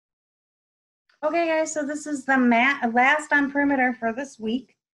Okay, guys, so this is the last on perimeter for this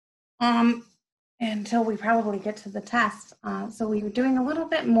week, until we probably get to the test. So we were doing a little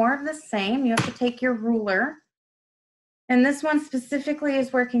bit more of the same. You have to take your ruler, and this one specifically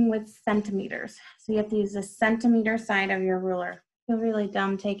is working with centimeters. So you have to use the centimeter side of your ruler. I feel really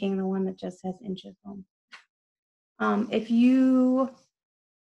dumb taking the one that just has inches home. If you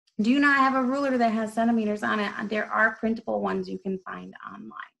do not have a ruler that has centimeters on it, there are printable ones you can find online.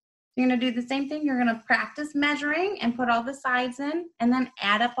 You're going to do the same thing. You're going to practice measuring and put all the sides in and then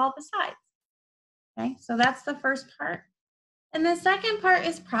add up all the sides. Okay, so that's the first part. And the second part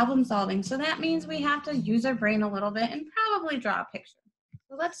is problem solving. So that means we have to use our brain a little bit and probably draw a picture.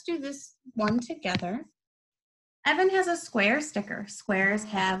 So let's do this one together. Evan has a square sticker. Squares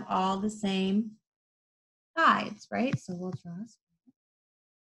have all the same sides, right? So we'll draw a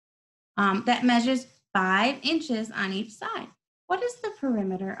square. That measures 5 inches on each side. What is the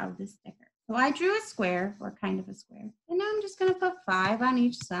perimeter of the sticker? So I drew a square, or kind of a square, and now I'm just going to put 5 on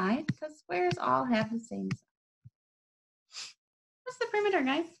each side because squares all have the same size. What's the perimeter,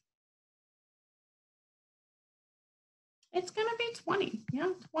 guys? It's going to be 20.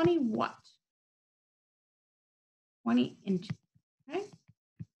 Yeah, 20 what? 20 inches. Okay.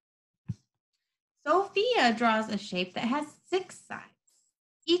 Sophia draws a shape that has 6 sides.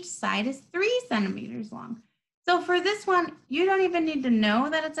 Each side is 3 centimeters long. So for this one, you don't even need to know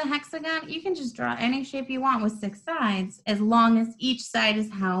that it's a hexagon. You can just draw any shape you want with 6 sides, as long as each side is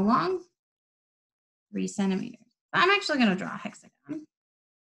how long? 3 centimeters. So I'm actually going to draw a hexagon.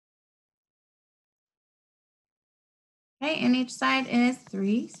 Okay, and each side is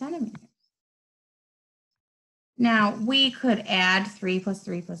 3 centimeters. Now, we could add 3 plus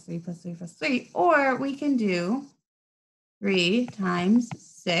 3 plus 3 plus 3 plus 3, or we can do 3 times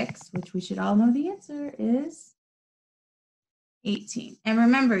 6, which we should all know the answer is 18. And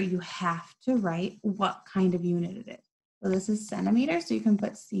remember, you have to write what kind of unit it is. So this is centimeters, so you can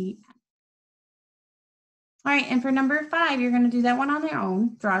put CM. All right, and for number 5, you're going to do that one on their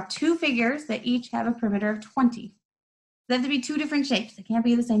own. Draw 2 figures that each have a perimeter of 20. They have to be 2 different shapes. They can't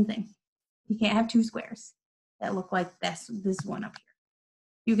be the same thing. You can't have 2 squares that look like this one up here.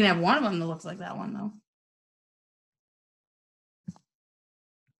 You can have one of them that looks like that one, though.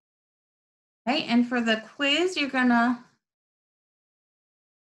 Okay, and for the quiz, you're going to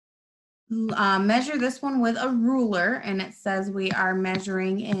measure this one with a ruler, and it says we are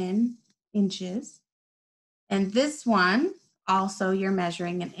measuring in inches. And this one, also you're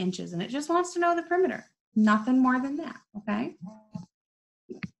measuring in inches, and it just wants to know the perimeter. Nothing more than that, okay?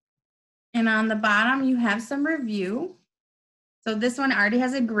 And on the bottom, you have some review. So this one already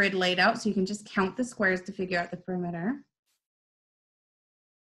has a grid laid out, so you can just count the squares to figure out the perimeter.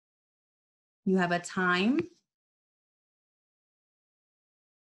 You have a time.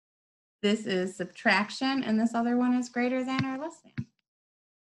 This is subtraction, and this other one is greater than or less than.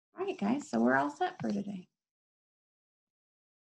 All right, guys, so we're all set for today.